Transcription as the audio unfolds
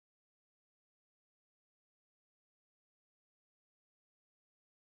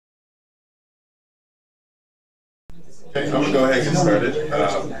Okay, I'm going to go ahead and get started.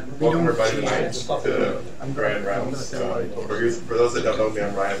 Welcome everybody tonight to Grand Rounds. For those that don't know me,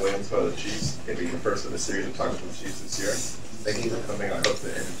 I'm Ryan Williams, one of the Chiefs. Going to be the first of the series of talks with the Chiefs this year. Thank you for coming. I hope to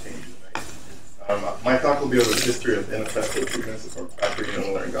entertain you tonight. My talk will be over the history of ineffective treatments or Quackery and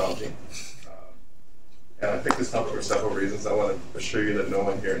Otolaryngology. And I picked this topic for several reasons. I want to assure you that no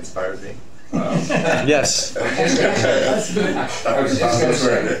one here inspires me. Yes.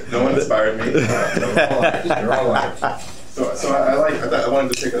 No one inspired me. They're all liars. So I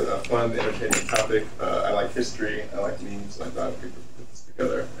wanted to pick a fun, entertaining topic. I like history. I like memes. I thought we could put this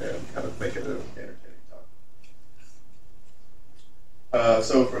together and kind of make it an entertaining talk.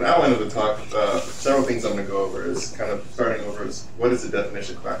 So for an outline of the talk, several things I'm going to go over is kind of starting over is what is the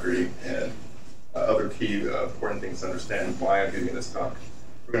definition of quackery and other key important things to understand why I'm giving this talk.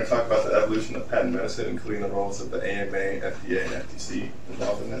 We're going to talk about the evolution of patent medicine, including the roles of the AMA, FDA, and FTC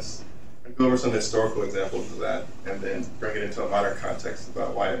involved in this. And go over some historical examples of that, and then bring it into a modern context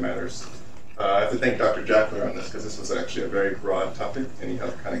about why it matters. I have to thank Dr. Jackler on this, because this was actually a very broad topic, and he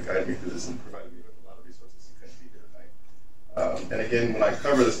helped kind of guide me through this and provided me with a lot of resources he couldn't be here tonight. And again, when I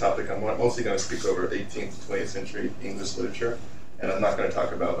cover this topic, I'm mostly going to speak over 18th to 20th century English literature, and I'm not going to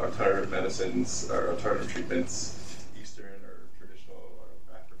talk about alternative medicines or alternative treatments,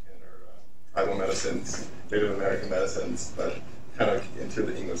 tribal medicines, Native American medicines, but kind of into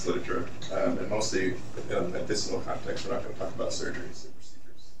the English literature, and mostly in a medicinal context. We're not going to talk about surgeries and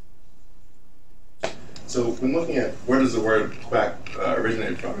procedures. So when looking at where does the word quack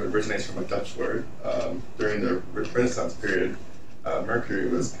originate from, it originates from a Dutch word. During the Renaissance period, mercury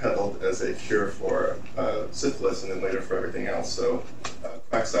was peddled as a cure for syphilis and then later for everything else. So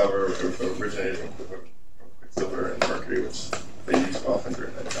quacksalver originated from quicksilver and mercury, which they used often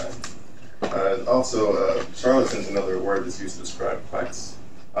during that time. Also, charlatan's another word that's used to describe quacks.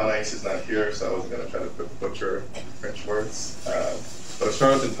 Anais is not here, so I wasn't going to try to butcher French words. But a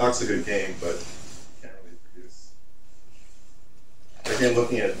charlatan talks a good game, but can't really produce. Again,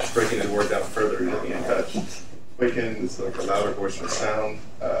 looking at breaking the word down further, looking at Dutch. Quaken is like a louder voice or sound.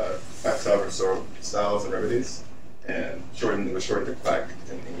 Quacksalver so styles and remedies, and it was shortened to quack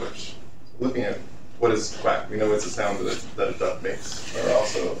in English. So looking at what is quack, we know it's a sound that a duck makes, or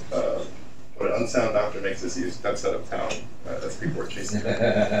also what an unsound doctor makes is use ducks out of town as people are chasing.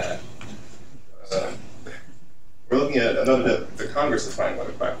 We're looking at the Congress defined what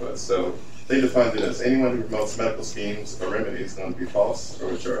a quack was. So they defined it as anyone who promotes medical schemes or remedies known to be false or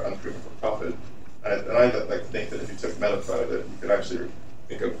which are unproven for profit. And I like to think that if you took medical out of it, you could actually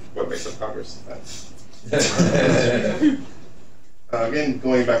think of what makes up Congress. Again,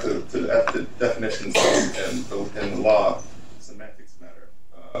 going back to the definitions and the law, semantics matter.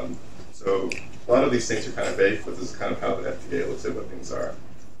 So a lot of these things are kind of vague, but this is kind of how the FDA looks at what things are.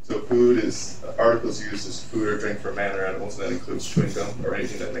 So food is articles used as food or drink for man or animals, and that includes chewing gum or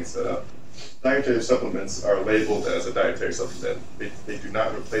anything that makes that up. Dietary supplements are labeled as a dietary supplement. They do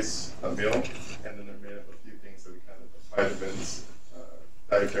not replace a meal, and then they're made up of a few things that we kind of vitamins,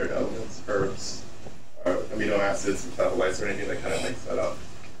 dietary elements, herbs, amino acids, metabolites, or anything that kind of makes that up.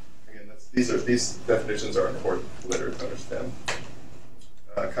 Again, these definitions are important later to understand.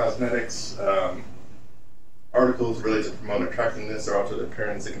 Cosmetics, articles related to promote attractiveness or alter the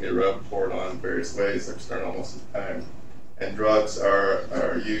appearance. They can be rubbed, poured on various ways, external most of the time. And drugs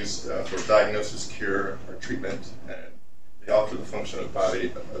are used for diagnosis, cure, or treatment, and they alter the function of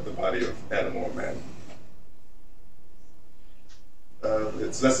the body of animal or man. So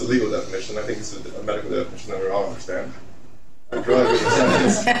that's the legal definition. I think it's a medical definition that we all understand. A drug is a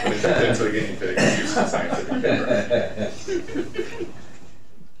substance when it's put into a guinea pig and used in scientific paper.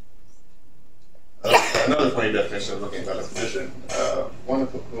 Another funny definition of looking at a physician, one of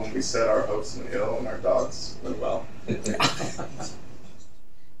whom we said our hopes when ill and our dogs when well.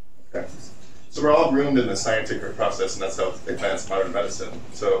 Okay. So we're all groomed in the scientific process, and that's how advanced modern medicine.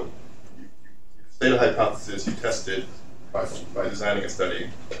 So you state a hypothesis, you test it by designing a study,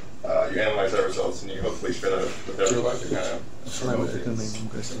 you analyze our results, and you hopefully share that with everyone to kind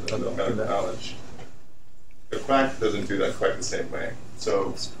of medical knowledge. The quack doesn't do that quite the same way.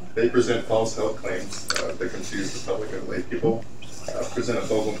 So they present false health claims that confuse the public and lay people, present a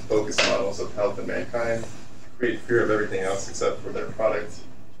bogus models of health and mankind, create fear of everything else except for their product.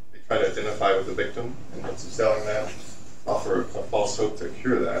 They try to identify with the victim in hopes of selling that, offer a false hope to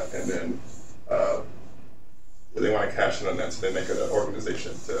cure that, and then they want to cash in on that, so they make an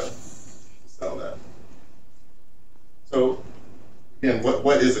organization to sell that. So again,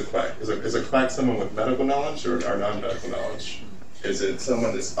 what is a quack? Is a quack someone with medical knowledge or non-medical knowledge? Is it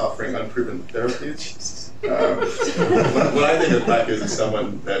someone that's offering unproven therapies? What I think a quack is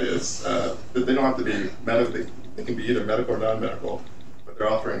someone that is, they don't have to be medically, They can be either medical or non-medical, but they're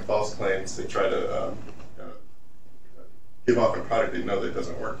offering false claims. They try to give off a product they know that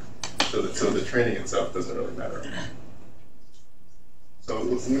doesn't work. So the training itself doesn't really matter. So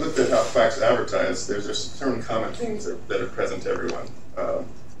when we looked at how quacks advertise, there's certain common things that are present to everyone.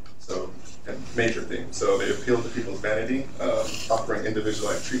 And major things. So they appeal to people's vanity, offering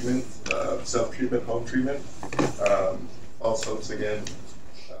individualized treatment, self-treatment, home treatment. False hopes again,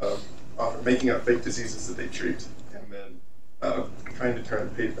 making up fake diseases that they treat, and then trying to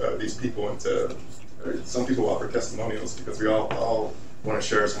turn these people into. Some people offer testimonials because we all want to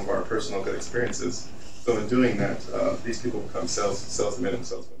share some of our personal good experiences. So in doing that, these people become salesmen and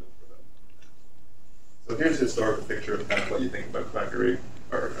saleswomen for them. So here's a historical picture of kind of what you think about quackery,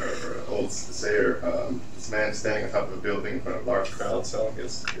 or old sayer. This man standing on top of a building in front of a large crowd selling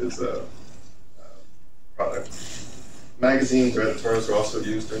his product. Magazines or editorials were also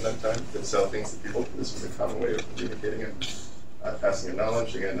used during that time to sell things to people. This was a common way of communicating and passing your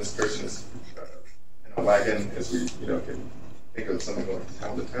knowledge. Again, this person is in a wagon, as we can think of something going from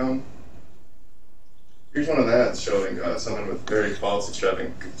town to town. Here's one of the ads showing someone with very false,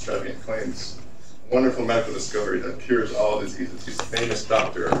 extravagant claims. A wonderful medical discovery that cures all diseases. He's a famous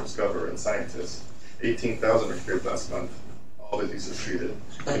doctor, discoverer, and scientist. 18,000 were cured last month. All diseases treated.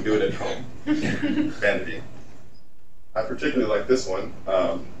 You can do it at home. Vanity. I particularly like this one.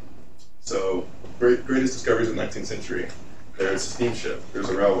 So, greatest discoveries of the 19th century. There's a steamship, there's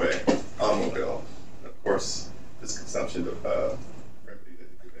a railway, automobile, and of course, this consumption of remedy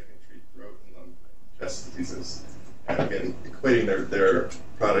that can treat throat and lung and chest diseases. And again, equating their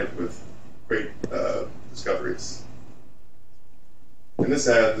product with great discoveries. In this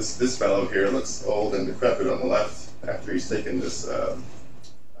ad, this fellow here looks old and decrepit on the left after he's taken this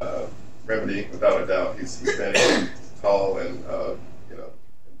remedy. Without a doubt, he's standing tall and in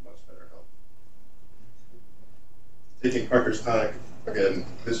much better health. Taking Parker's tonic, again,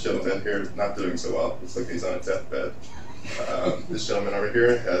 this gentleman here is not doing so well. Looks like he's on a deathbed. This gentleman over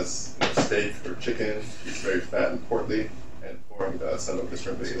here has steak or chicken. He's very fat and portly, and pouring some of this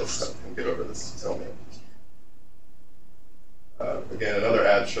remedy to help him get over this ailment. Again, another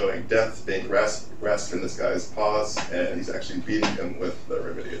ad showing death being grasped in this guy's paws, and he's actually beating him with the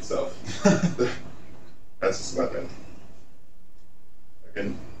remedy itself. That's his weapon.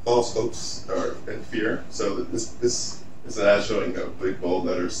 Again, false hopes and fear. So this is an ad showing big bold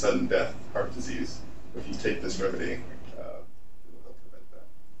letters, sudden death, heart disease. If you take this remedy, it will help prevent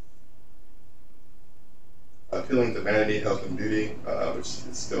that. Appealing to vanity, health, and beauty, which is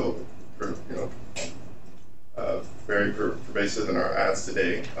still very pervasive in our ads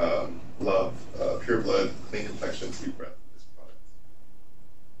today. Love, pure blood, clean complexion, sweet breath. This product.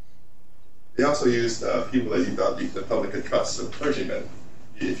 They also used people that you thought the public could trust, so clergymen.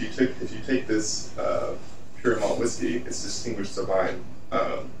 If you take this pure malt whiskey, it's distinguished to wine,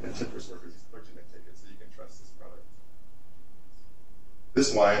 and tippers workers, these clergymen take it, so you can trust this product.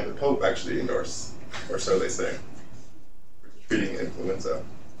 This wine, the Pope actually endorsed, or so they say, for treating influenza.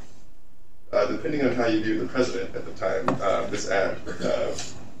 Depending on how you view the president at the time, this ad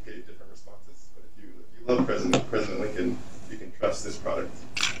gave different responses. But if you love President Lincoln, you can trust this product.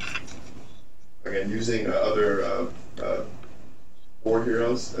 Again, using other war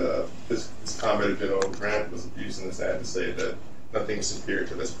heroes, this comrade General Grant was using this ad to say that nothing is superior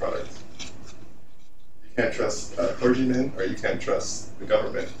to this product. You can't trust clergymen, or you can't trust the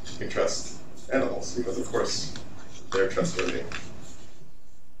government. You can trust animals, because of course they're trustworthy.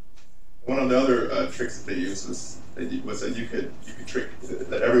 One of the other tricks that they used was that you could trick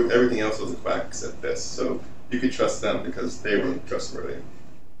that everything else was a quack except this. So you could trust them because they were trustworthy.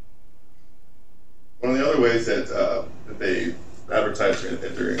 One of the other ways that they advertised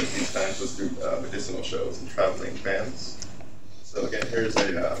during these times was through medicinal shows and traveling bands. So again, here's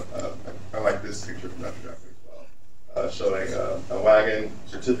I like this picture from Dr. Jacqueline as well, showing a wagon,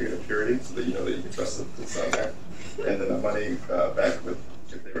 certificate of purity, so that you know that you can trust it's on there, and then a money back with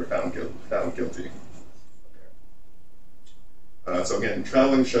if they were found guilty. So again,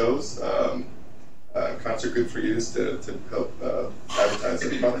 traveling shows, concert groups were used to help advertise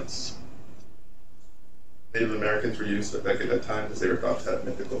their products. Native Americans were used back at that time because they were thought to have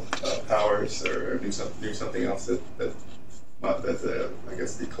mythical powers or knew something else that I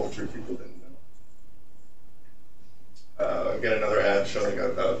guess the culture people didn't know. Again, another ad showing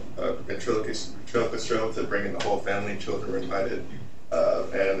a ventriloquist show to bring in the whole family. Children were invited.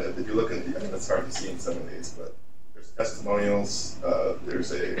 And if you look at, it's hard to see in some of these, but there's testimonials.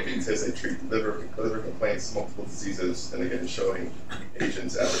 It says they treat liver complaints, multiple diseases, and again showing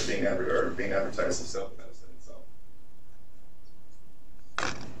agents being advertised as self-medicine itself.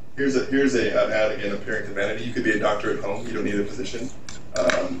 Here's an ad again of appearing to vanity. You could be a doctor at home. You don't need a physician.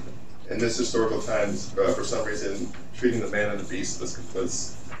 In this historical times, for some reason, treating the man and the beast was an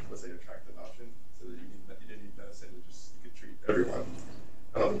attractive option. So that you didn't need medicine. You could treat everyone.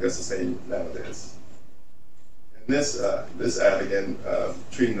 I don't think that's the same nowadays. And this ad again,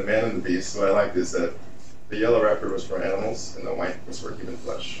 treating the man and the beast. What I liked is that the yellow wrapper was for animals and the white was for human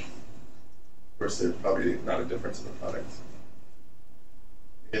flesh. Of course, there's probably not a difference in the product.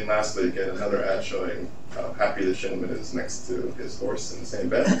 And lastly, again, another ad showing how happy the gentleman is next to his horse in the same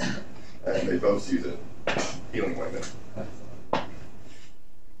bed, and they both use it, healing ointment.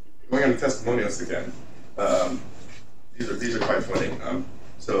 Going on to testimonials again. These are quite funny.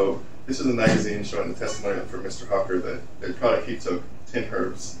 So this is a magazine showing the testimonial for Mr. Hawker that the product he took, 10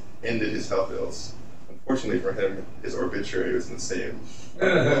 herbs, ended his health ills. Unfortunately for him, his obituary was in the same.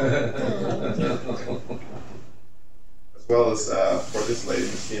 As well as for this lady,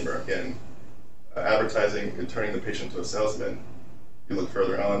 Ms. Steamer, again, advertising and turning the patient to a salesman. You look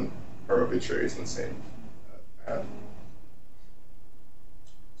further on, her obituary is in the same ad.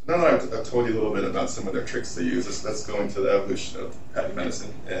 So now that I've told you a little bit about some of their tricks they use, let's go into the evolution of patent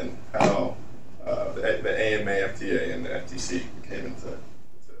medicine and how the AMA, FDA, and the FTC came into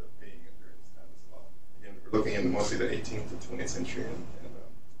being during this time as well. Again, we're looking into mostly the 18th to 20th century and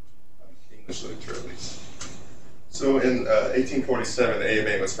English literature at least. So in 1847, the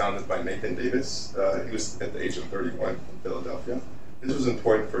AMA was founded by Nathan Davis. He was at the age of 31 in Philadelphia. This was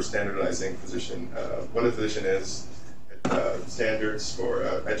important for standardizing what a physician is, standards for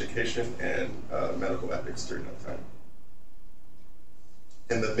education and medical ethics during that time.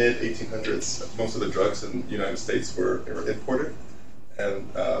 In the mid-1800s, most of the drugs in the United States were imported, and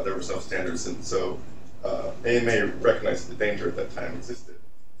there were some standards. And so AMA recognized the danger at that time existed.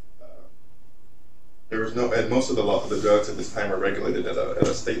 And most of the drugs at this time were regulated at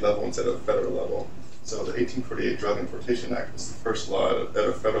a state level instead of a federal level. So the 1848 Drug Importation Act was the first law at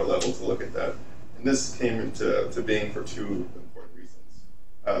a federal level to look at that. And this came into being for two important reasons.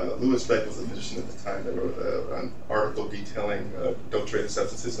 Louis Beck was a physician at the time that wrote an article detailing adulterated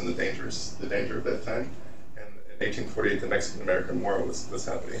substances and the danger of that time. And in 1848, the Mexican-American War was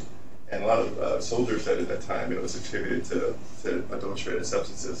happening. And a lot of soldiers said at that time it was attributed to adulterated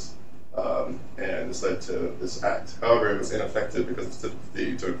substances. And this led to this act. However, it was ineffective because it's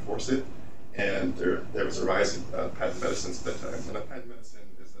difficult to enforce it, and there was a rise in patent medicines at that time. And a patent medicine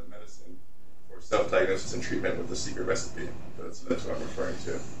is a medicine for self-diagnosis and treatment with a secret recipe. That's what I'm referring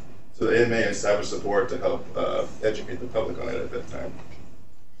to. So the AMA established a board to help educate the public on it at that time.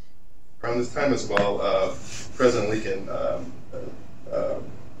 Around this time as well, President Lincoln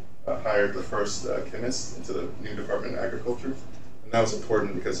hired the first chemist into the new Department of Agriculture. And that was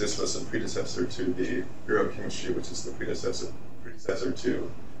important because this was a predecessor to the Bureau of Chemistry, which is the predecessor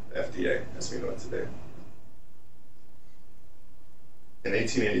to the FDA as we know it today. In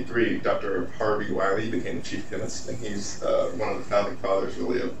 1883, Dr. Harvey Wiley became the chief chemist, and he's one of the founding fathers,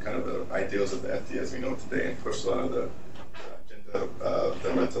 really, of kind of the ideals of the FDA as we know it today, and pushed a lot of the agenda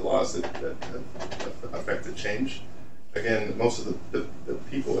that led to laws that affected change. Again, most of the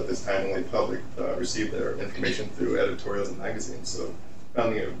people at this time, only public, received their information through editorials and magazines. So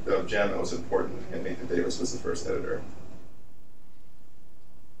founding of JAMA was important, and Nathan Davis was the first editor.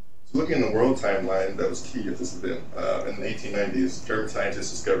 So looking in the world timeline, that was key at this event. In the 1890s, German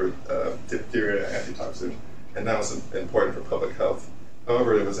scientists discovered diphtheria antitoxin, and that was important for public health.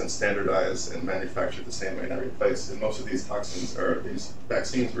 However, it wasn't standardized and manufactured the same way, not replaced. And most of these these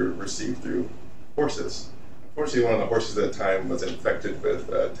vaccines were received through horses. Unfortunately, one of the horses at the time was infected with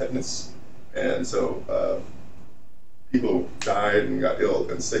tetanus, and so people died and got ill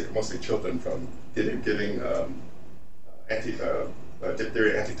and sick, mostly children, from giving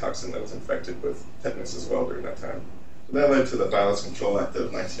diphtheria antitoxin that was infected with tetanus as well during that time. So that led to the Violence Control Act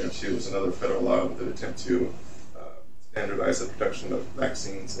of 1902. It was another federal law that attempt to standardize the production of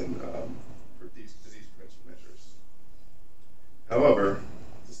vaccines and for these disease prevention measures. However,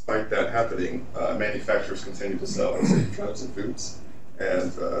 despite that happening, manufacturers continued to sell unsafe drugs and foods,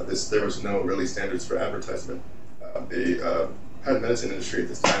 and there was no really standards for advertisement. The patent medicine industry at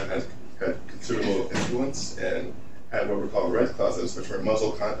this time had considerable influence and had what were called red clauses, which were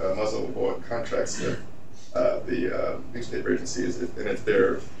muzzle contracts with the newspaper agencies, and if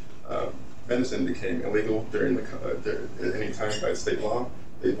their medicine became illegal at any time by state law,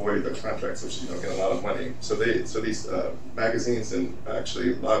 they voided the contracts, which get a lot of money. So these magazines and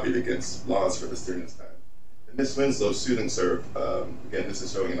actually lobbied against laws for this during this time. And Miss Winslow's sued and served. Again, this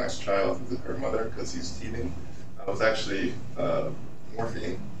is showing a nice child with her mother because he's teething. Was actually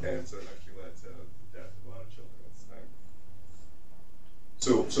morphine, and so it actually led to the death of a lot of children at this time.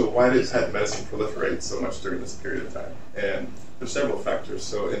 So why did patent medicine proliferate so much during this period of time? And there's several factors.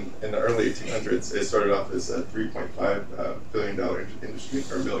 So in the early 1800s, it started off as a $3.5 billion industry,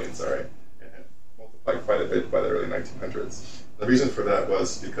 or million, sorry, and multiplied quite a bit by the early 1900s. The reason for that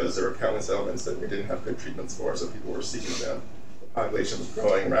was because there were countless ailments that we didn't have good treatments for, so people were seeking them. The population was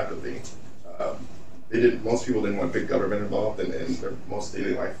growing rapidly. Most people didn't want big government involved in their most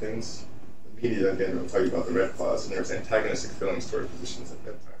daily life things. The media, again, will tell you about the Red Claws, and there was antagonistic feelings toward physicians at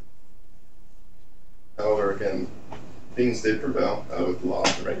that time. However, again, things did prevail with law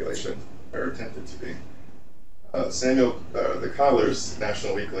and regulation, or attempted to be. The Coddler's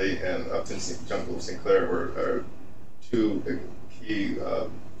National Weekly and Upton Jungle Sinclair were two key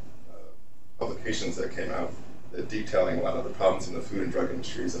publications that came out detailing a lot of the problems in the food and drug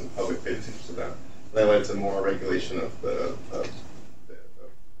industries, and the public paid attention to that. That led to more regulation of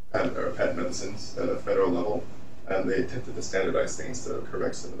patent medicines at a federal level, and they attempted to standardize things to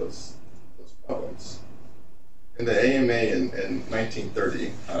correct some of those problems. In the AMA in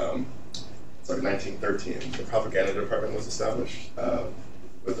 1913, the propaganda department was established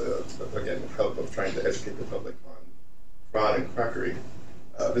with the help of trying to educate the public on fraud and quackery.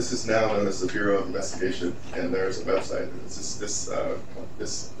 This is now known as the Bureau of Investigation, and there's a website.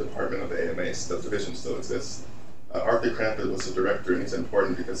 This department of the AMA, the division still exists. Arthur Crampton was the director, and he's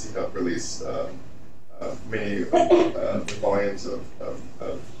important because he helped release many volumes of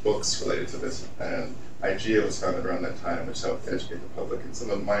books related to this. And IGEA was founded around that time, which helped educate the public. And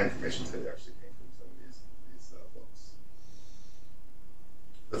some of my information today actually came from some of these books.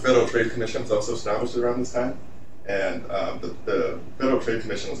 The Federal Trade Commission was also established around this time. And the Federal Trade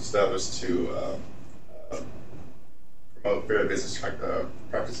Commission was established to promote fair business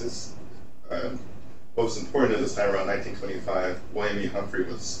practices. What was important at this time, around 1925, William E. Humphrey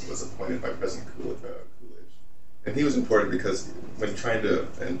was appointed by President Coolidge. And he was important because when trying to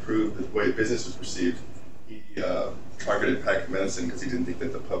improve the way business was perceived, he targeted patent medicine because he didn't think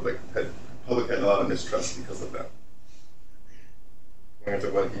that the public had a lot of mistrust because of that. Going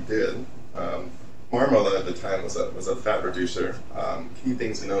into what he did, marmalade at the time was a fat reducer. Key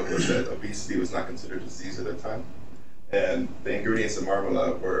things to note was that obesity was not considered a disease at the time. And the ingredients of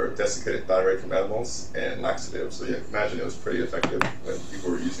marmalade were desiccated thyroid from animals and laxatives. So you can imagine it was pretty effective when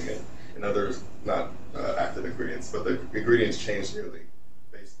people were using it. And others not active ingredients, but the ingredients changed yearly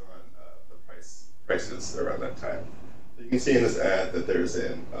based on the prices around that time. So you can see in this ad that there's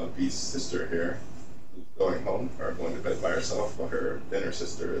an obese sister here who's going home or going to bed by herself while her thinner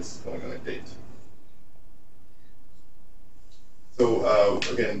sister is going on a date. So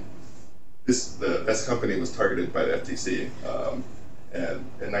again, the best company was targeted by the FTC, and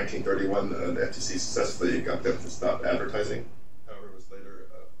in 1931, the FTC successfully got them to stop advertising. However, it was later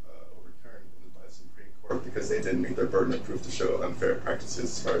overturned by the Supreme Court because they didn't meet their burden of proof to show unfair practices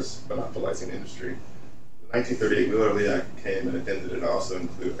as far as monopolizing the industry. The 1938 Wheeler-Lee Act came and it did also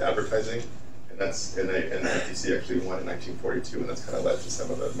include advertising, and the FTC actually won in 1942, and that's kind of led to some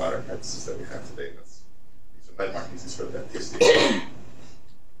of the modern practices that we have today. These are landmark pieces for the FTC.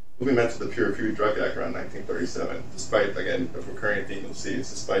 Moving back to the Pure Food Drug Act around 1937, despite, again, the recurring theme you'll see is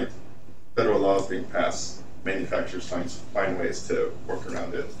despite federal laws being passed, manufacturers find ways to work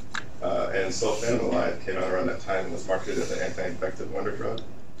around it. And sulfonamide came out around that time and was marketed as an anti-infective wonder drug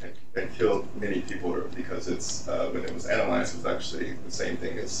and killed many people because it's when it was analyzed, it was actually the same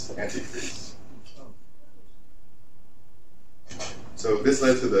thing as antifreeze. So this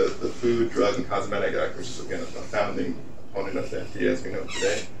led to the Food, Drug, and Cosmetic Act, which is, again, a founding opponent of the FDA as we know it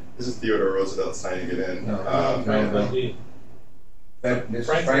today. This is Theodore Roosevelt signing it in. Franklin.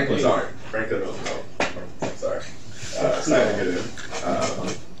 Sorry, Franklin Roosevelt. Sorry, signing it in,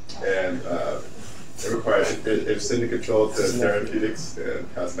 and it required it sending control to therapeutics and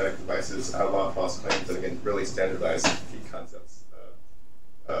cosmetic devices, outlaw false claims, and again really standardized key concepts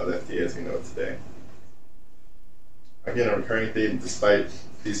of the FDA as we know it today. Again, a recurring theme, despite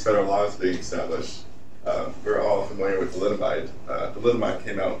these federal laws being established. We're all familiar with thalidomide. Thalidomide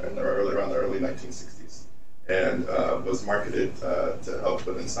came out around the early 1960s and was marketed to help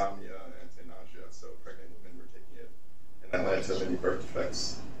with insomnia and nausea. So pregnant women were taking it, and that led to many birth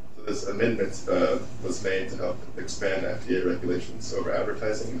defects. So this amendment was made to help expand FDA regulations over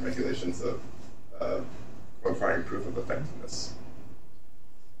advertising and regulations of requiring proof of effectiveness.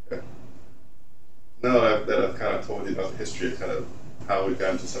 Okay. Now that I've kind of told you about the history of kind of how we've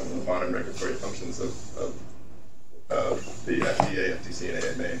gotten to some of the modern regulatory functions of the FDA, FTC, and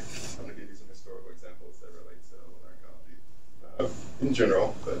AMA. I'm going to give you some historical examples that relate to otolaryngology in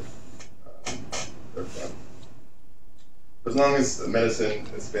general, but they're fun. As long as the medicine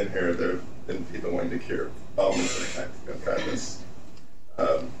has been here, there have been people wanting to cure bowel movement and fatness.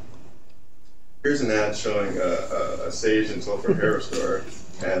 Here's an ad showing a sage and sulfur hair restorer,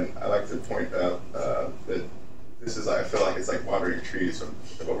 and I like to point out that this is, I feel like it's like watering trees.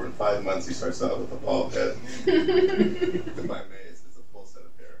 Over in 5 months, he starts out with a bald head. In my maze, it's a full set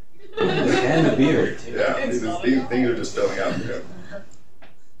of hair. And the beard, too. Yeah, these things are just filling out for him.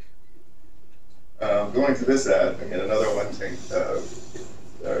 Going to this ad, again, another one thing,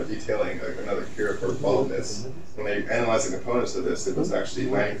 detailing another cure for baldness. When they analyzed the components of this, it was actually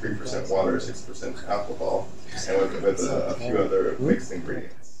 93% water, 6% alcohol, and with a few other mixed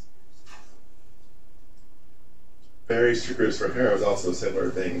ingredients. Berry sugars for hair was also a similar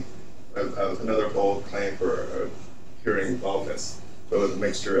thing. Another bold claim for curing baldness, but with a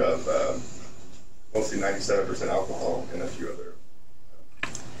mixture of mostly 97% alcohol and a few other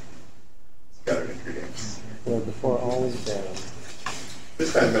scattered ingredients. Where before all was bad.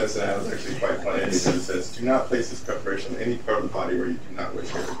 This kind of medicine ad is actually quite funny because it says, do not place this preparation on any part of the body where you do not wish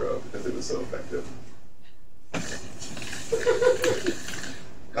hair to grow, because it was so effective.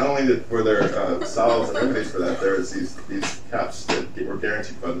 Not only were there solids and remedies for that, there was these caps that were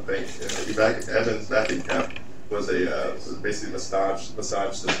guaranteed by the bank. Evans' vacuum cap was basically massaged the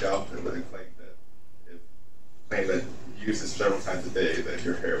scalp, and it claimed that you use this several times a day that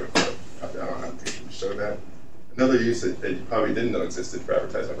your hair would grow. I don't know how to show that. Another use that you probably didn't know existed for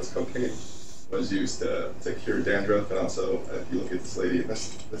advertising was cocaine. Was used to cure dandruff, and also, if you look at this lady,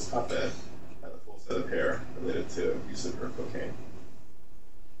 this top ad had a full set of hair related to use of her cocaine.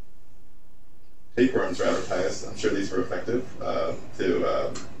 Tapeworms were advertised. I'm sure these were effective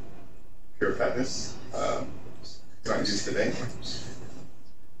to cure fatness. Not used today.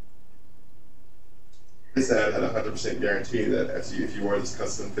 This ad had a 100% guarantee that if you wore this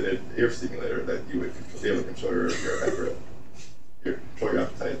custom-fitted ear stimulator, that you would be able to control your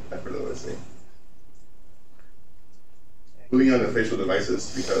appetite effortlessly. Moving on to facial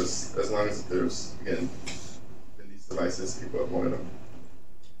devices, because as long as there's, again, in these devices, people have wanted them.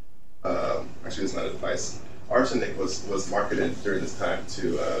 Actually, it's not a device. Arsenic was marketed during this time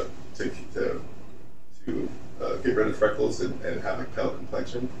to get rid of freckles and have a pale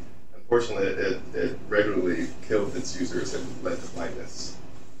complexion. Unfortunately, it regularly killed its users and led to blindness.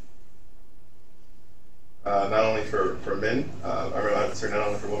 Not only for men, not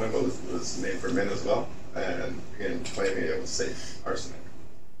only for women, but was made for men as well. And again, claiming it was safe, arsenic.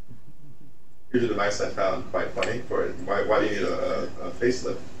 Here's a device I found quite funny for it. Why do you need a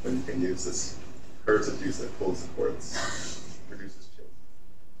facelift when you can use this curves of juice that pulls the cords, produces chill?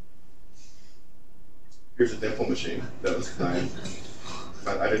 Here's a dimple machine that was designed.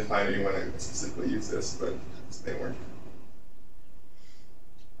 I didn't find anyone that specifically used this, but this may work.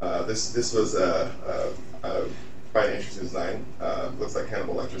 This was quite an interesting design. Looks like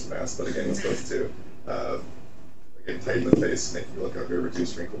Hannibal Lecter's mask, but again, this goes to tighten the face, make you look younger,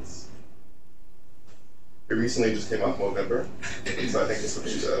 reduce wrinkles. It recently just came off Movember, so I think this would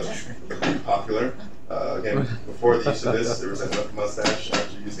be pretty popular. Again, before the use of this, there was a milk mustache.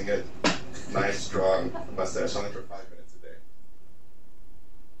 After using it, nice, strong mustache, only for 5 minutes a day.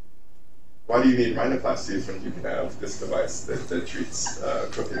 Why do you need rhinoplasties when you can have this device that treats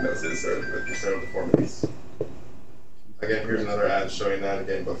crooked noses or with internal deformities? Again, here's another ad showing that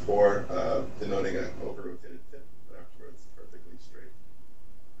again before, denoting an over-rotated tip, but afterwards perfectly straight.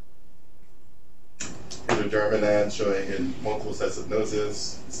 Here's a German ad showing in multiple sets of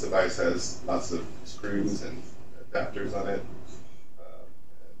noses. This device has lots of screws and adapters on it.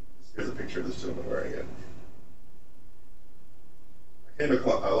 Here's a picture of this gentleman wearing it. I came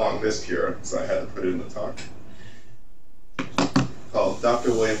along this cure, so I had to put it in the talk. Called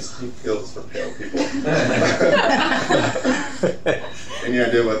Dr. Williams' Pink Pills for Pale People. Any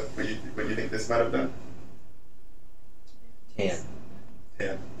idea what you think this might have done? Tan.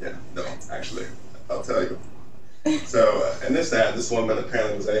 Tan? Yeah, no, actually, I'll tell you. So in this ad, this woman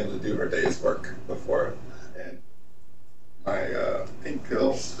apparently was able to do her day's work before, and my pink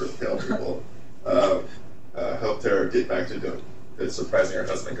pills for pale people helped her get back to doing surprising her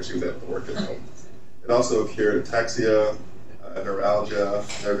husband because she was able to work at home. It also cured ataxia, neuralgia,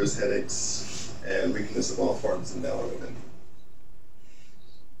 nervous headaches, and weakness of all forms in male or women.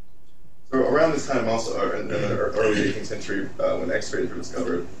 So around this time also, in the early 18th century, when X-rays were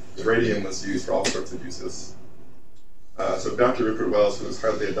discovered, radium was used for all sorts of uses. So Dr. Rupert Wells, who was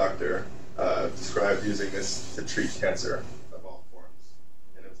hardly a doctor, described using this to treat cancer of all forms.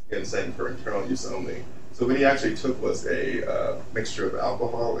 And it was again saying for internal use only. So what he actually took was a mixture of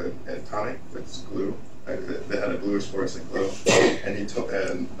alcohol and tonic, which is glue. They had a bluish fluorescent glow, and he took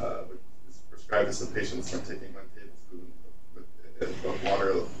and prescribed this to patients by taking 1 tablespoon with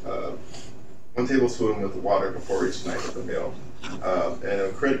water, 1 tablespoon with water before each night of the meal. And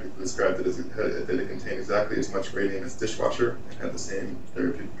a critic described it as that it contained exactly as much radium as dishwasher and had the same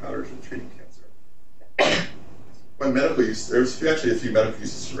therapeutic powers in treating cancer. One medical use, there's actually a few medical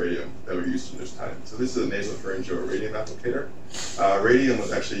uses of radium that were used in this time. So this is a nasopharyngeal radium applicator. Radium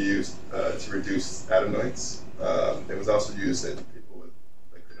was actually used to reduce adenoids. It was also used in people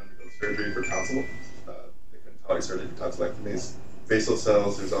that couldn't undergo surgery for tonsil. They couldn't tolerate surgery for tonsillectomies. Basal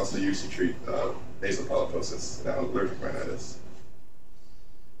cells is also used to treat nasal polyposis and allergic rhinitis.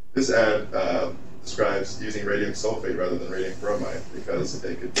 This ad describes using radium sulfate rather than radium bromide because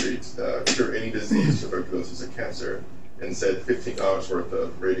they could cure any disease, tuberculosis, or cancer, and said $15 worth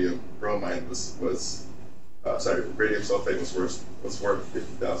of radium bromide radium sulfate was worth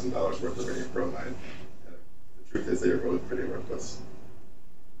 $50,000 worth of radium bromide. And the truth is they were both pretty worthless.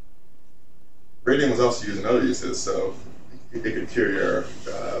 Radium was also used in other uses, so it could cure your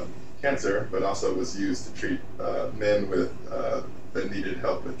cancer, but also was used to treat men with that needed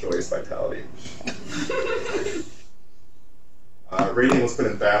help with joyous vitality. Radium was put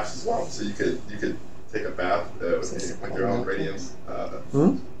in baths as well, so you could take a bath with your own radium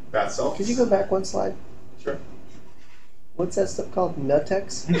bath salts. Could you go back one slide? Sure. What's that stuff called?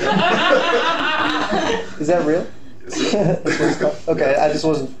 Nutex? Is that real? Okay, I just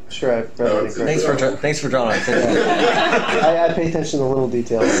wasn't sure I read it correctly. Thanks for drawing it. I pay attention to little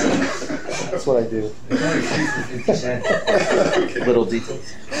details. That's what I do. Okay. Little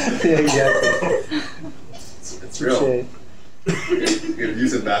details. Yeah, exactly. It's real. You could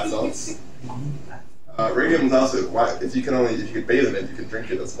use it in bath salts. Radium is also, if you could bathe in it, you can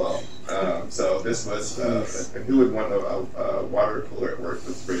drink it as well. So this was, and who would want a water cooler at work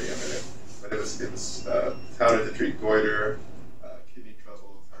with radium in it? But it was touted to treat goiter, kidney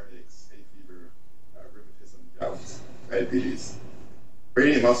troubles, heartaches, hay fever, rheumatism, gout, diabetes.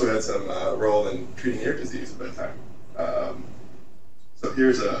 Radium also had some role in treating ear disease at that time. So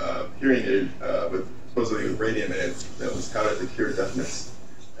here's a hearing aid with supposedly with radium in it that was touted to cure deafness.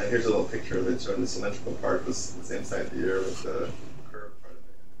 And here's a little picture of it showing the cylindrical part was inside the ear with the curved part of it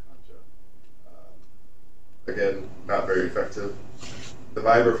in the concha. Again, not very effective. The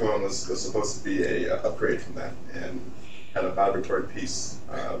vibraphone was supposed to be a upgrade from that and had a vibratory piece.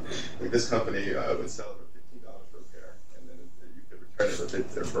 Like this company would sell it for $15 for a pair, and then you could return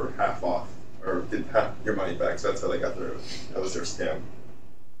it for half off, or get half your money back. So that's how they got that was their scam.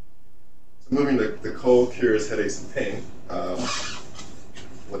 So moving to the cold cures headaches and pain.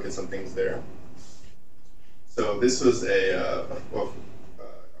 Look at some things there. So this was a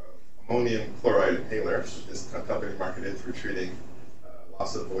ammonium chloride inhaler. This company marketed for treating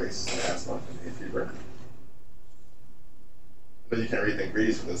loss of voice, asthma, and hay fever. But you can't read the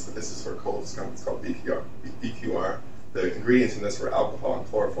ingredients for this, but this is for cold. It's called BQR. The ingredients in this were alcohol and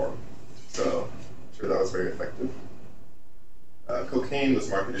chloroform. So I'm sure that was very effective. Cocaine was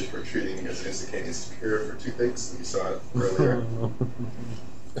marketed for treating as an instantaneous cure for toothaches. You saw it earlier.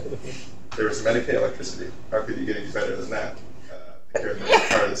 There was Medicaid electricity. How could you get any better than that? Take care of the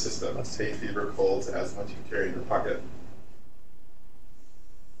part of the system. Hay fever, colds, asthma, you can carry in your pocket.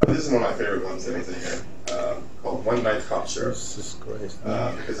 This is one of my favorite ones that is in here, called One Night Cough Syrup. Jesus Christ.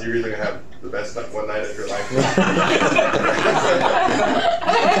 Because you're either going to have the best one night of your life.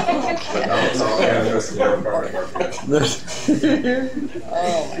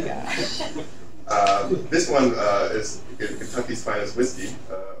 Oh my gosh. This one is Kentucky's finest whiskey. They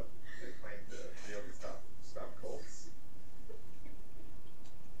claim to be able to stop colds.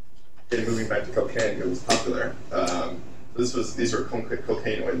 Okay, moving back to cocaine, because it was popular. These were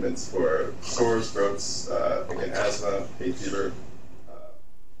cocaine ointments for sores, throats, again, asthma, hay fever.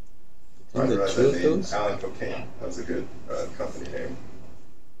 Alan Cocaine. That was a good company name.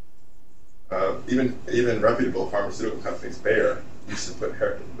 Even reputable pharmaceutical companies, Bayer, used to put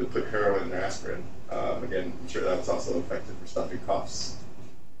heroin in their aspirin. Again, I'm sure that was also effective for stopping coughs.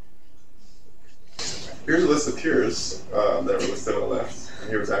 Here's a list of cures that were listed on the left, and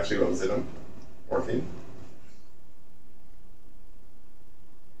here's actually what was in them: morphine.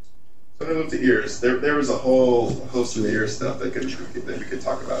 So I'm going to move to ears. There was a whole host of ear stuff that we could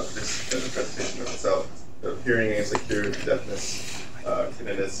talk about just in the presentation of itself. The hearing aids that cure deafness,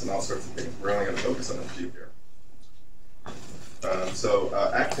 tinnitus, and all sorts of things. We're only going to focus on a few here.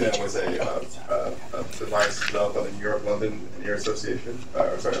 Actin was a device developed by the New York London Ear Association,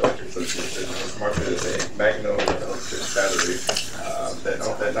 Electric Association. It was marketed as a magnolia battery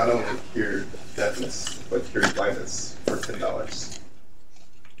that not only cured deafness but cured blindness for $10.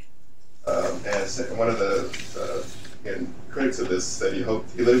 And one of the critics of this said he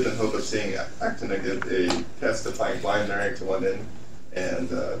lived in hope of seeing actin give a test applying blind learning to one end and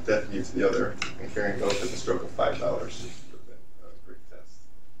deaf mute to the other, and curing both at the stroke of $5.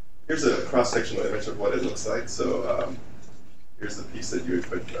 Here's a cross-sectional image of what it looks like. So here's the piece that you would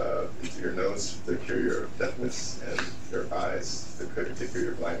put into your nose to cure your deafness, and your eyes to cure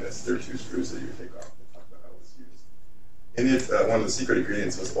your blindness. There are 2 screws that you would take off and talk about how it was used. In it, one of the secret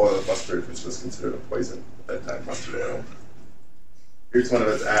ingredients was oil of mustard, which was considered a poison at that time, mustard oil. Here's one of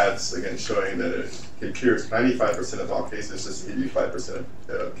its ads, again, showing that it cures 95% of all cases, just to give you 5%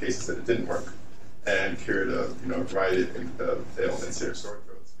 of cases that it didn't work, and cured a variety of ailments here, sore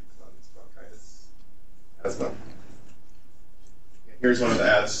throats, bronchitis, asthma. Here's one of the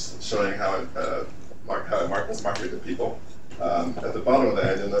ads showing how it was marketed to people. At the bottom of the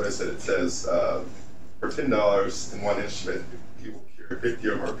ad, you'll notice that it says, for $10 in one instrument, you will cure 50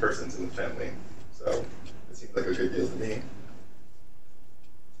 or more persons in the family. So it seems like a good deal to me.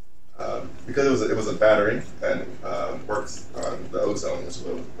 Because it was a battery and works on the ozone, which is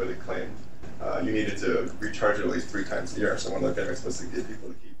what it claimed, you needed to recharge it at least 3 times a year. So one of the was supposed to get people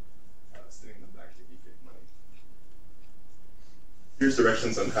to keep sitting in the back to keep getting money. Here's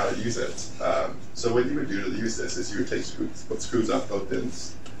directions on how to use it. So what you would do to use this is you would put screws on both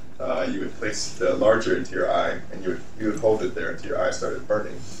ends. You would place the larger into your eye, and you would hold it there until your eye started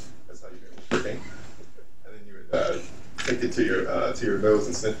burning. That's how you knew it was working. And then you would take it to your nose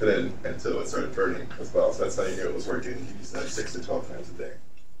and sniff it in until it started burning as well. So that's how you knew it was working. You use that 6 to 12 times a day.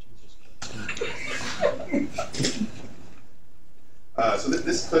 So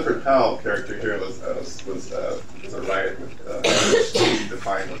this Clifford Powell character here was a riot with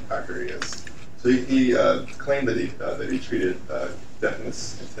defined what Quackery is. So he claimed that he treated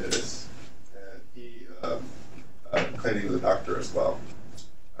deafness and tinnitus, and he claimed he was a doctor as well.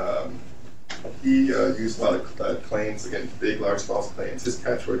 He used a lot of claims, again, big, large, false claims. His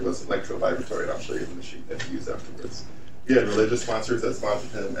catchword was electrovibratory, and I'll show you the machine that he used afterwards. He had religious sponsors that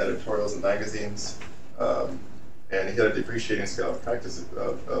sponsored him, editorials and magazines, and he had a depreciating scale of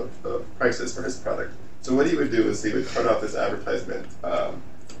prices for his product. So what he would do is he would cut off this advertisement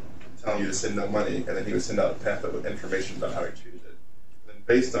telling you to send no money, and then he would send out a pamphlet with information about how he treated it. And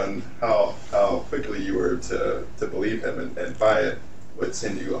based on how quickly you were to believe him and buy it, would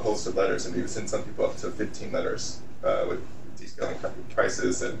send you a host of letters, and he would send some people up to 15 letters with descaling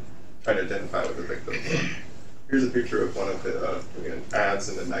prices and trying to identify what the victims were. Here's a picture of one of the ads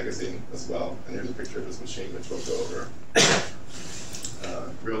in the magazine as well, and here's a picture of his machine, which we'll go over.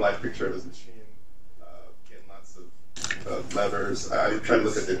 Real life picture of his machine. Again, lots of levers. I tried to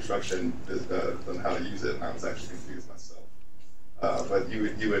look at the instruction on how to use it, and I was actually confused myself. But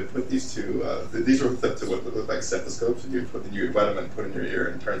you would put these two. These were hooked up to what looked like stethoscopes, and you would wet them and put in your ear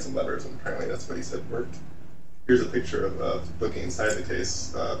and turn some levers, and apparently that's what he said worked. Here's a picture of looking inside the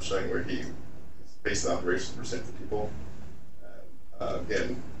case, showing where he based on operations were sent to people. And,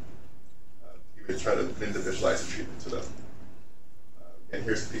 again, you would try to individualize the treatment to them. And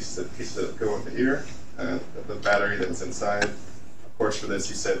here's the pieces that go in the ear, the battery that was inside. Of course, for this,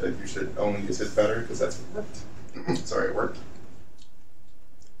 he said that you should only use his battery because that's what worked. Sorry, it worked.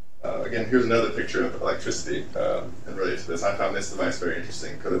 Again, here's another picture of electricity and related to this. I found this device very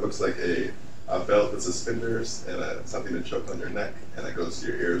interesting because it looks like a belt with suspenders and something to choke on your neck, and it goes to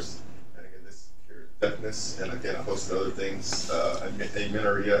your ears. Deafness, and again, a host of other things,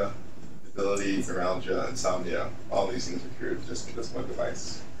 amenorrhea, debility, neuralgia, insomnia. All these things are cured with just this one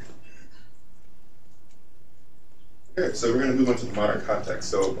device. Okay, so we're going to move on to the modern context.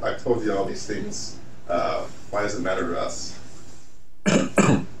 So I've told you all these things. Why does it matter to us?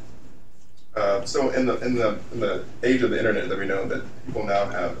 So in the age of the internet, that we know that people now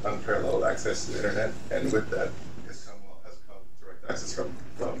have unparalleled access to the internet, and with that has come direct access from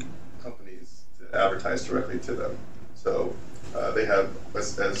companies to advertise directly to them. So they have,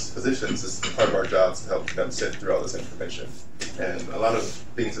 as physicians, this is part of our jobs to help them sift through all this information. And a lot of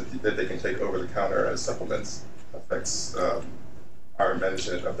things that they can take over the counter as supplements affects our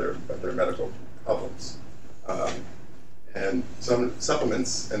management of their medical problems. And some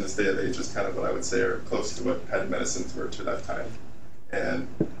supplements in this day of age is kind of what I would say are close to what patent medicines were to that time. And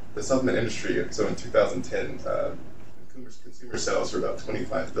the supplement industry, so in 2010, consumer sales were about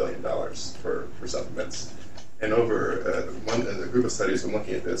 $25 billion for supplements. And over a group of studies when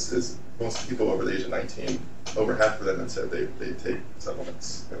looking at this is most people over the age of 19, over half of them have said they take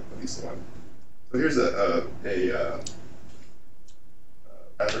supplements, at least one. So here's a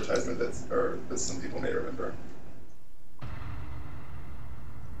advertisement that some people may remember.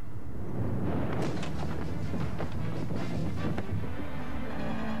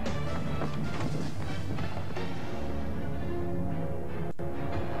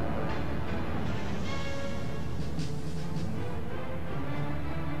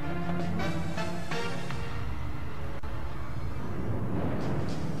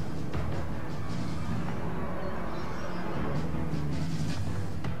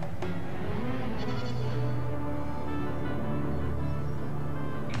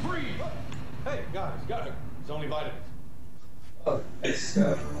 Freeze! Hey, guys, it's only vitamins. Oh, it's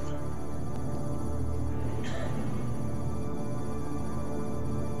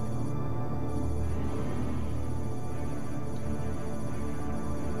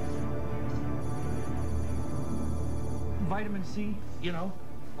Vitamin C, you know,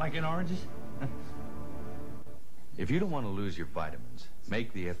 like in oranges. If you don't want to lose your vitamins,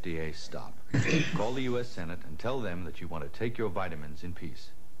 make the FDA stop. Call the U.S. Senate and tell them that you want to take your vitamins in peace.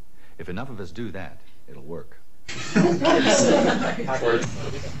 If enough of us do that, it'll work. It's not about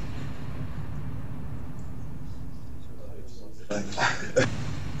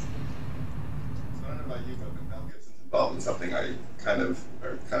you, but when Mel Gibson's involved in something, I kind of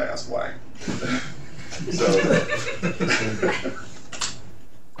ask why.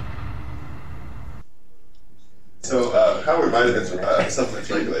 So how were vitamins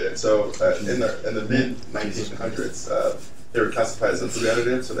supplements regulated? So in the mid 1900s, they were classified as a food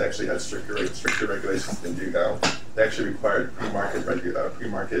additive, so they actually had stricter regulations than do now. They actually required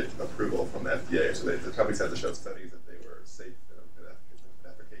pre-market approval from the FDA, so the companies had to show studies that they were safe and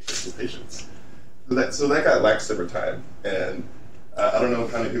efficacious to patients. So that got laxed over time, and I don't know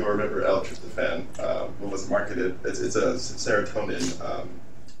how many people remember L-tryptophan. It was marketed. It's a serotonin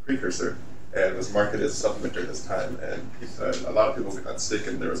precursor, and it was marketed as a supplement during this time. And a lot of people got sick,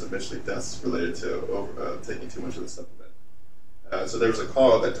 and there was eventually deaths related to taking too much of the supplement. So there was a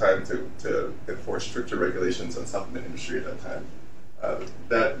call at that time to enforce stricter regulations on the supplement industry at that time.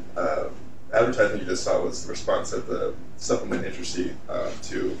 That advertisement you just saw was the response of the supplement industry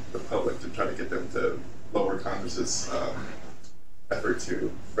to the public to try to get them to lower Congress's effort to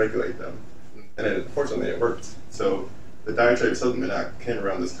regulate them. And unfortunately, it worked. So the Dietary Supplement Act came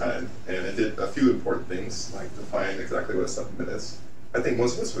around this time, and it did a few important things, like define exactly what a supplement is. I think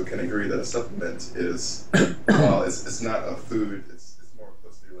most of us can agree that a supplement is, well, it's not a food, it's more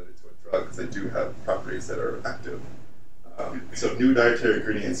closely related to a drug, because they do have properties that are active. So new dietary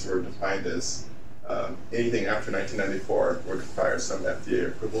ingredients were defined as anything after 1994 would require some FDA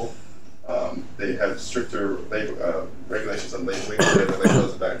approval. They had stricter regulations on labeling, so they had to label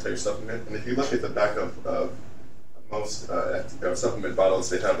as a dietary supplement. And if you look at the back of most supplement bottles,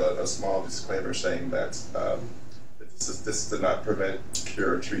 they have a small disclaimer saying that this does not prevent,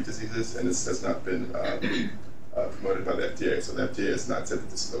 cure, or treat diseases, and this has not been promoted by the FDA. So the FDA has not said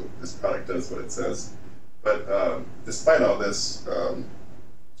that this product does what it says. But despite all this,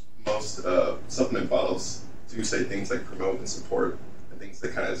 most supplement bottles do say things like promote and support, and things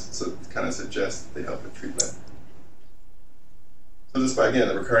that kind of suggest they help with treatment. So despite, again,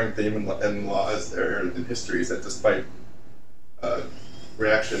 the recurring theme in laws in history is that despite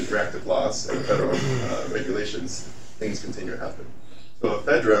reactive laws and federal regulations, things continue to happen. So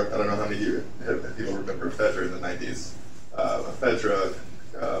ephedra, I don't know how many of you people remember ephedra in the 90s. Ephedra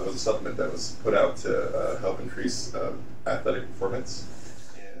was a supplement that was put out to help increase athletic performance.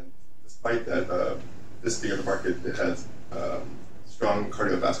 And despite that, this being on the market, it has strong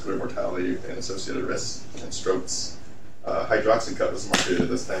cardiovascular mortality and associated risks and strokes. Hydroxycut was marketed at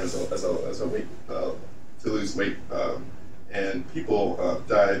this time as a weight to lose weight, and people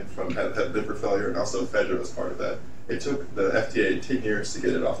died from had liver failure, and also ephedra was part of that. It took the FDA 10 years to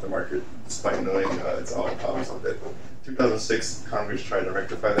get it off the market, despite knowing it's all problems with it. 2006, Congress tried to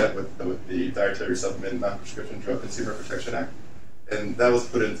rectify that with the Dietary Supplement Non-Prescription Drug Consumer Protection Act, and that was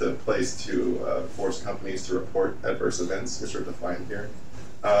put into place to force companies to report adverse events, which are defined here.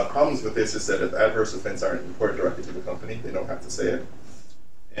 Problems with this is that if adverse events aren't reported directly to the company, they don't have to say it.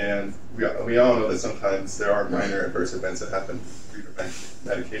 And we all know that sometimes there are minor adverse events that happen due to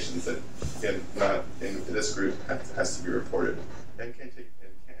medications that, again, not in this group, has to be reported. And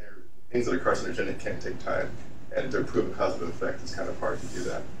things that are carcinogenic can take time, and to prove a positive effect is kind of hard to do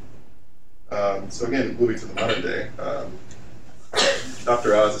that. So again, moving to the modern day,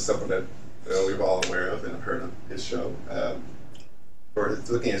 Dr. Oz is someone that we're all aware of and have heard of his show. For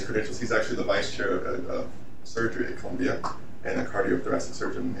looking at his credentials, he's actually the vice chair of surgery at Columbia and a cardiothoracic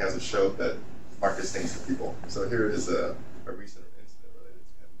surgeon. He has a show that markets things for people. So here is a recent incident related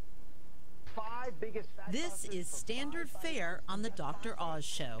to him. This is Standard Fare on the Dr. Oz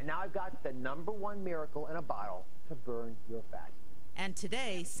Show. And now I've got the #1 miracle in a bottle to burn your fat. And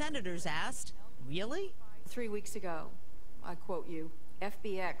today, senators asked, really? 3 weeks ago, I quote you,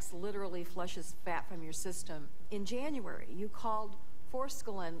 FBX literally flushes fat from your system. In January, you called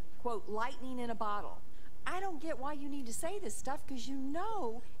forskolin, quote, lightning in a bottle. I don't get why you need to say this stuff, because you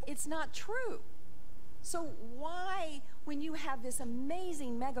know it's not true. So why, when you have this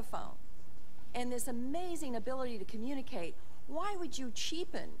amazing megaphone and this amazing ability to communicate, why would you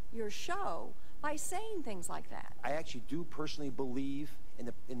cheapen your show by saying things like that. I actually do personally believe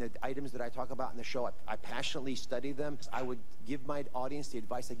in the items that I talk about in the show. I passionately study them. I would give my audience the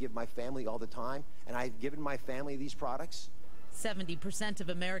advice I give my family all the time, and I've given my family these products. 70% of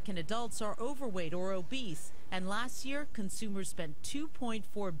American adults are overweight or obese, and last year, consumers spent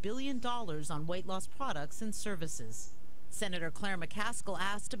 $2.4 billion on weight loss products and services. Senator Claire McCaskill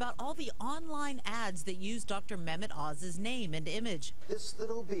asked about all the online ads that use Dr. Mehmet Oz's name and image. This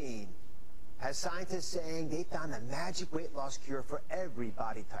little bean has scientists saying they found the magic weight loss cure for every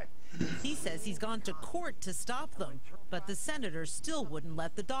body type. He says he's gone to court to stop them, but the senator still wouldn't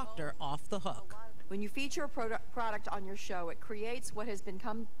let the doctor off the hook. When you feature a product on your show, it creates what has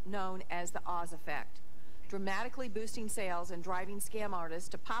become known as the Oz effect, dramatically boosting sales and driving scam artists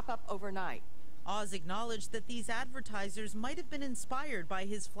to pop up overnight. Oz acknowledged that these advertisers might have been inspired by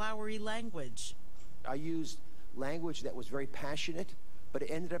his flowery language. I used language that was very passionate, but it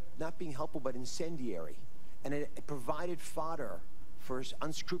ended up not being helpful but incendiary. And it provided fodder for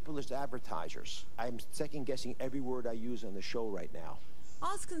unscrupulous advertisers. I'm second-guessing every word I use on the show right now.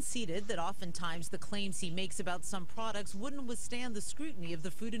 Oz conceded that oftentimes the claims he makes about some products wouldn't withstand the scrutiny of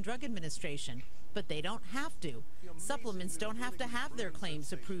the Food and Drug Administration, but they don't have to. Supplements don't have to have their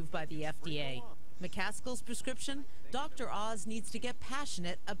claims approved by the FDA. McCaskill's prescription, Dr. Oz needs to get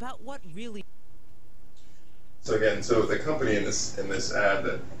passionate about what really... So again, so the company in this ad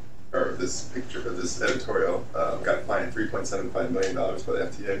that, or this picture, or this editorial, got fined $3.75 million by the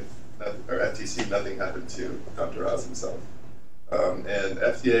FDA, or FTC. Nothing happened to Dr. Oz himself. And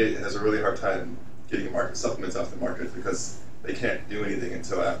FDA has a really hard time getting supplements off the market because they can't do anything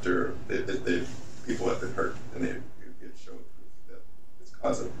until after people have been hurt and they get shown proof that it's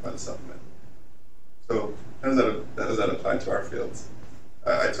caused by the supplement. So how does that apply to our fields?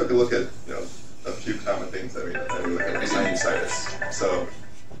 I took a look at a few common things that we look at sinusitis. So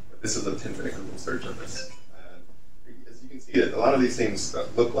this is a 10-minute Google search of this. And as you can see, a lot of these things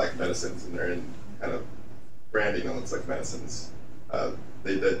look like medicines, and they're in kind of branding that looks like medicines.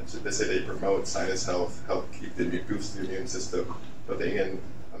 They say they promote sinus health, help boost the immune system, but again,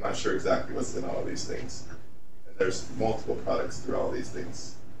 I'm not sure exactly what's in all of these things. And there's multiple products through all these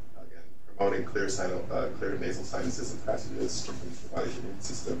things. Again, promoting clear nasal sinuses and passages, strengthening the body's immune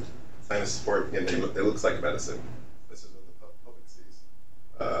system. Sinus support, again, it looks like medicine. This is what the public sees.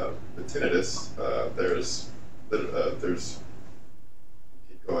 The tinnitus, there's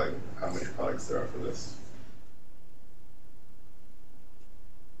keep going, how many products there are for this.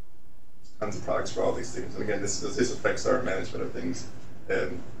 Tons of products for all these things. And again, this affects our management of things.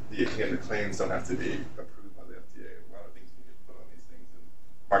 And the claims don't have to be approved by the FDA. A lot of things can get put on these things and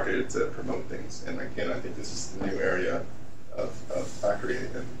marketed to promote things. And again, I think this is the new area of quackery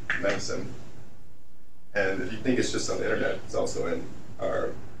and medicine. And if you think it's just on the internet, it's also in our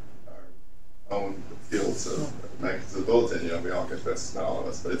own fields of the bulletin. We all get this, not all of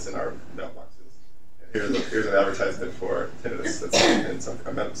us, but it's in our mailboxes. Here's an advertisement for tinnitus that's in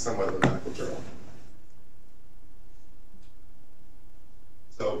somewhat of a medical journal.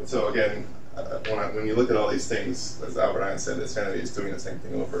 So again, when you look at all these things, as Albert Einstein said, insanity is doing the same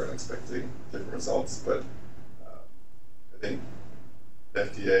thing over and expecting different results. But I think the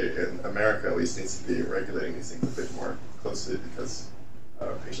FDA in America at least needs to be regulating these things a bit more closely because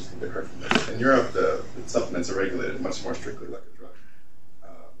patients can get hurt from this. In Europe, the supplements are regulated much more strictly like a drug.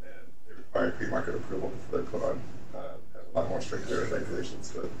 Require pre-market approval before they're put on, have a lot more stricter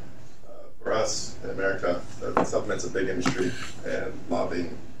regulations. But for us in America, the supplement's a big industry, and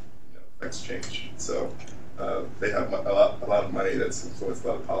lobbying affects change. So they have a lot of money that's influenced a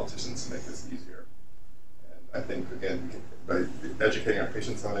lot of politicians to make this easier. And I think again, by educating our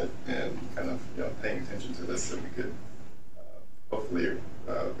patients on it and kind of paying attention to this, that we could hopefully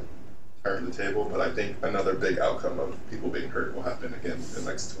turn the table. But I think another big outcome of people being hurt will happen again in the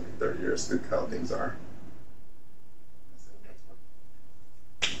next 20, 30 years. Look how things are.